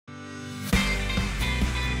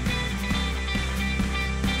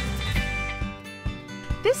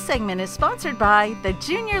This segment is sponsored by the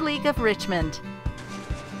Junior League of Richmond.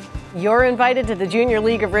 You're invited to the Junior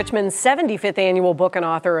League of Richmond's 75th annual Book and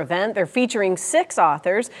Author event. They're featuring 6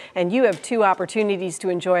 authors, and you have 2 opportunities to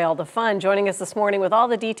enjoy all the fun. Joining us this morning with all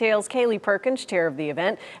the details, Kaylee Perkins, chair of the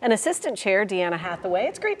event, and assistant chair, Deanna Hathaway.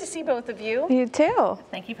 It's great to see both of you. You too.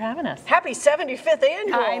 Thank you for having us. Happy 75th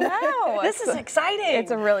annual. I know. This is exciting.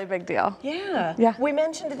 It's a really big deal. Yeah. We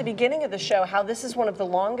mentioned at the beginning of the show how this is one of the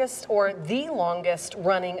longest or the longest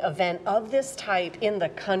running event of this type in the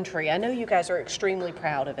country. I know you guys are extremely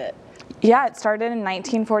proud of it. Yeah, it started in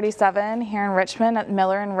 1947 here in Richmond at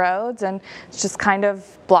Miller and Rhodes, and it's just kind of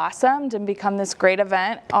blossomed and become this great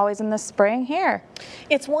event always in the spring here.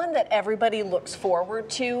 It's one that everybody looks forward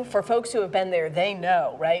to. For folks who have been there, they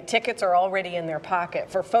know, right? Tickets are already in their pocket.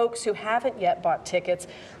 For folks who haven't yet bought tickets,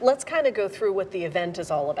 let's kind of go through what the event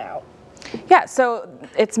is all about. Yeah, so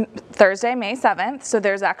it's Thursday, May 7th, so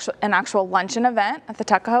there's an actual luncheon event at the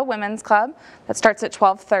Tuckahoe Women's Club that starts at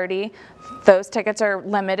 12:30. Those tickets are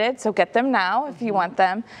limited, so get them now if you want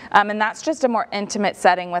them. And that's just a more intimate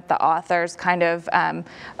setting with the authors, kind of,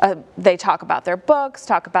 they talk about their books,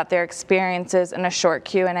 talk about their experiences, and a short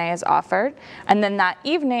Q&A is offered. And then that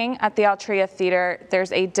evening at the Altria Theater,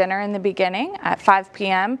 there's a dinner in the beginning at 5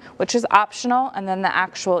 p.m., which is optional, and then the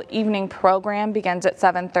actual evening program begins at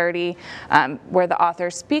 7:30, where the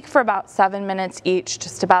authors speak for about 7 minutes each,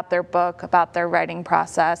 just about their book, about their writing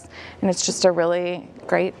process, and it's just a really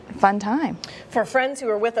great, fun time. For friends who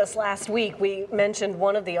were with us last week, we mentioned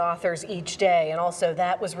one of the authors each day, and also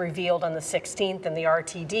that was revealed on the 16th in the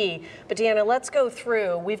RTD. But Deanna, let's go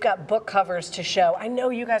through. We've got book covers to show. I know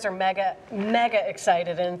you guys are mega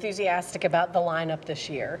excited and enthusiastic about the lineup this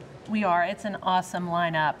year. We are. It's an awesome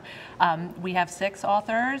lineup. We have 6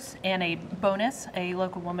 authors and a bonus, a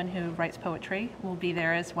local woman who writes poetry will be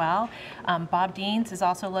there as well. Bob Deans is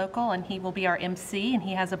also local, and he will be our MC, and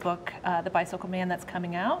he has a book, The Bicycle Man, that's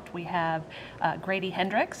coming out. We have Grady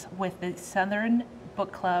Hendricks with the Southern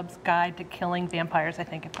Book Club's Guide to Killing Vampires, I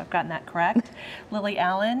think, if I've gotten that correct. Lily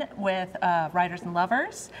Allen with Writers and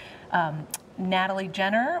Lovers. Natalie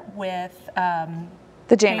Jenner with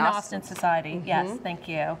The Jane Austen Society. Yes, thank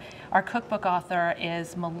you. Our cookbook author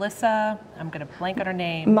is Melissa, I'm going to blank on her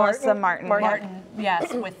name. Melissa Martin.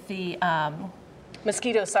 Yes, with the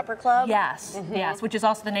Mosquito Supper Club? Yes, yes, which is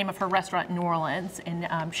also the name of her restaurant in New Orleans, and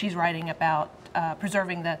she's writing about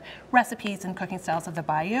preserving the recipes and cooking styles of the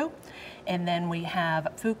Bayou. And then we have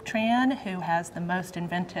Phuc Tran, who has the most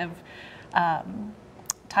inventive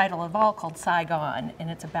title of all, called Saigon, and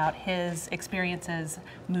it's about his experiences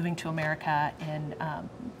moving to America and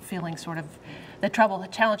feeling sort of the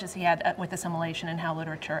challenges he had with assimilation, and how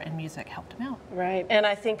literature and music helped him out. Right, and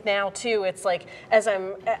I think now too, it's like,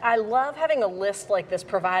 I love having a list like this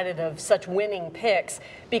provided of such winning picks,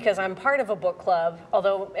 because I'm part of a book club,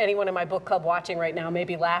 although anyone in my book club watching right now may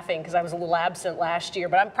be laughing because I was a little absent last year,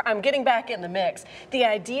 but I'm getting back in the mix. The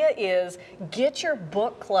idea is, get your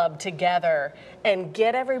book club together and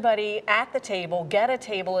get everybody at the table, get a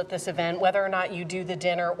table at this event, whether or not you do the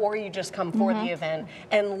dinner or you just come for the event,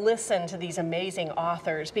 and listen to these amazing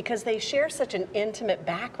authors, because they share such an intimate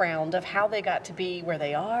background of how they got to be where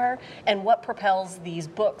they are and what propels these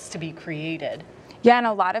books to be created. Yeah, and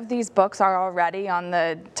a lot of these books are already on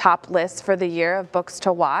the top list for the year of books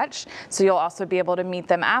to watch. So you'll also be able to meet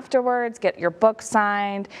them afterwards, get your book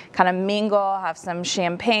signed, kind of mingle, have some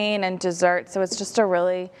champagne and dessert. So it's just a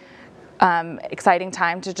really exciting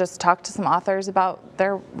time to just talk to some authors about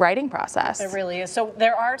their writing process. It really is. So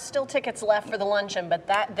there are still tickets left for the luncheon, but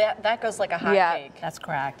that goes like a hot cake. That's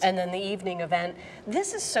correct. And then the evening event.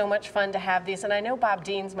 This is so much fun to have these, and I know Bob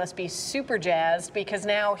Deans must be super jazzed, because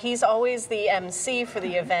now he's always the MC for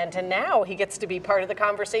the event, and now he gets to be part of the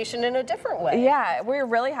conversation in a different way. Yeah, we're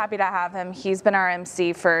really happy to have him. He's been our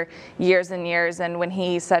MC for years and years, and when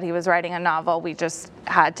he said he was writing a novel, we just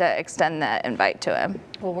had to extend the invite to him.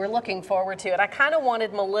 Well, we're looking forward to it. I kind of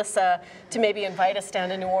wanted Melissa to maybe invite us down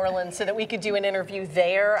to New Orleans so that we could do an interview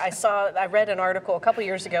there. I read an article a couple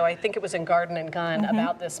years ago, I think it was in Garden and Gun,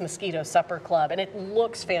 about this Mosquito Supper Club, and it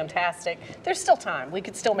looks fantastic. There's still time. We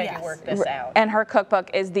could still maybe work this out. And her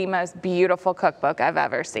cookbook is the most beautiful cookbook I've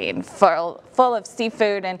ever seen, full of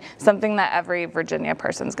seafood and something that every Virginia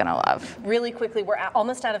person's going to love. Really quickly, we're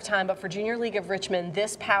almost out of time, but for Junior League of Richmond,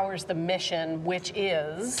 this powers the mission, which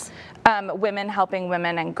is? Women helping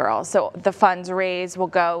women and girls. So the funds raised will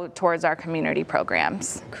go towards our community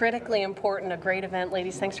programs. Critically important, a great event.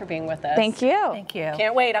 Ladies, thanks for being with us. Thank you. Thank you.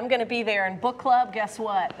 Can't wait. I'm going to be there. In book club, guess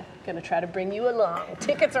what? Going to try to bring you along.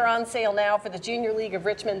 Tickets are on sale now for the Junior League of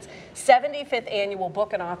Richmond's 75th annual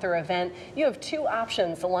book and author event. You have two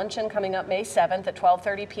options. The luncheon coming up May 7th at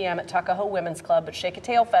 12:30 p.m. at Tuckahoe Women's Club, but shake a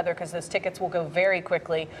tail feather because those tickets will go very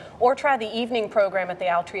quickly. Or try the evening program at the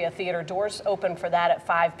Altria Theater. Doors open for that at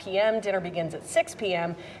 5 p.m. Dinner begins at 6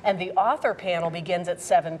 p.m. and the author panel begins at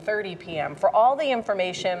 7:30 p.m. For all the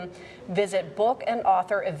information, visit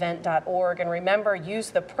bookandauthorevent.org, and remember,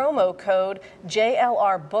 use the promo code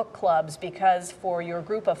JLR Book Clubs because for your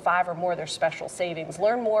group of 5 or more, there's special savings.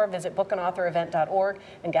 Learn more, visit bookandauthorevent.org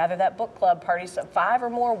and gather that book club. Parties of 5 or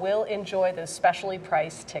more will enjoy those specially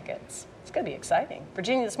priced tickets. It's going to be exciting.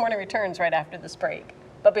 Virginia This Morning returns right after this break.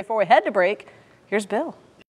 But before we head to break, here's Bill.